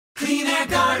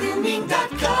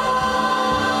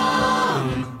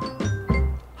CleanAirGardening.com.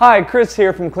 Hi, Chris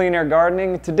here from Clean Air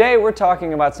Gardening. Today we're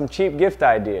talking about some cheap gift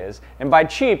ideas. And by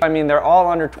cheap, I mean they're all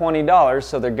under $20,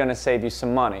 so they're going to save you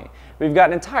some money. We've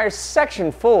got an entire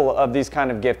section full of these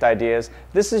kind of gift ideas.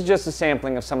 This is just a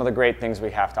sampling of some of the great things we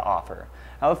have to offer.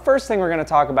 Now the first thing we're going to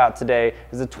talk about today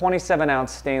is a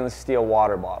 27-ounce stainless steel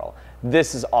water bottle.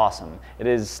 This is awesome. It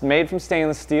is made from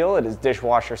stainless steel, it is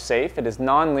dishwasher safe, it is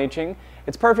non-leaching.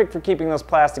 It's perfect for keeping those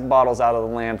plastic bottles out of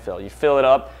the landfill. You fill it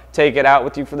up, take it out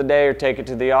with you for the day or take it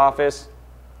to the office,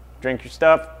 drink your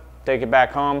stuff, take it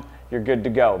back home, you're good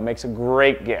to go. It makes a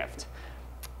great gift.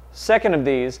 Second of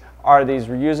these are these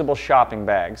reusable shopping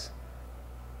bags.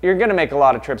 You're going to make a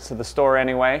lot of trips to the store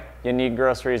anyway. You need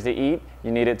groceries to eat,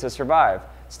 you need it to survive.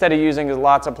 Instead of using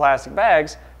lots of plastic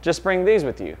bags, just bring these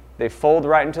with you. They fold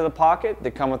right into the pocket,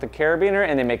 they come with a carabiner,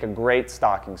 and they make a great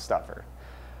stocking stuffer.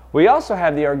 We also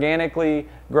have the organically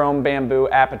grown bamboo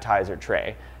appetizer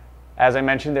tray. As I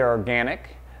mentioned, they're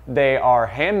organic. They are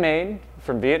handmade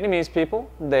from Vietnamese people.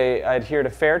 They adhere to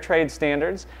fair trade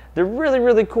standards. They're really,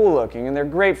 really cool looking, and they're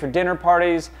great for dinner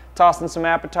parties, tossing some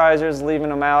appetizers, leaving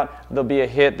them out. They'll be a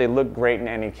hit. They look great in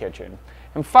any kitchen.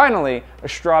 And finally, a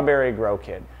strawberry grow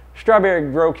kit.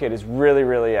 Strawberry grow kit is really,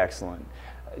 really excellent.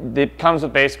 It comes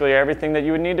with basically everything that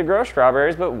you would need to grow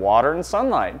strawberries, but water and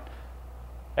sunlight.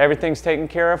 Everything's taken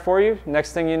care of for you.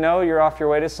 Next thing you know, you're off your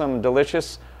way to some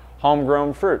delicious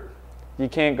homegrown fruit. You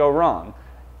can't go wrong.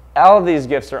 All of these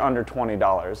gifts are under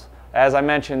 $20. As I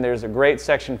mentioned, there's a great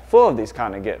section full of these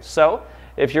kind of gifts. So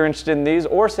if you're interested in these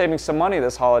or saving some money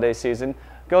this holiday season,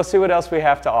 go see what else we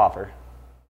have to offer.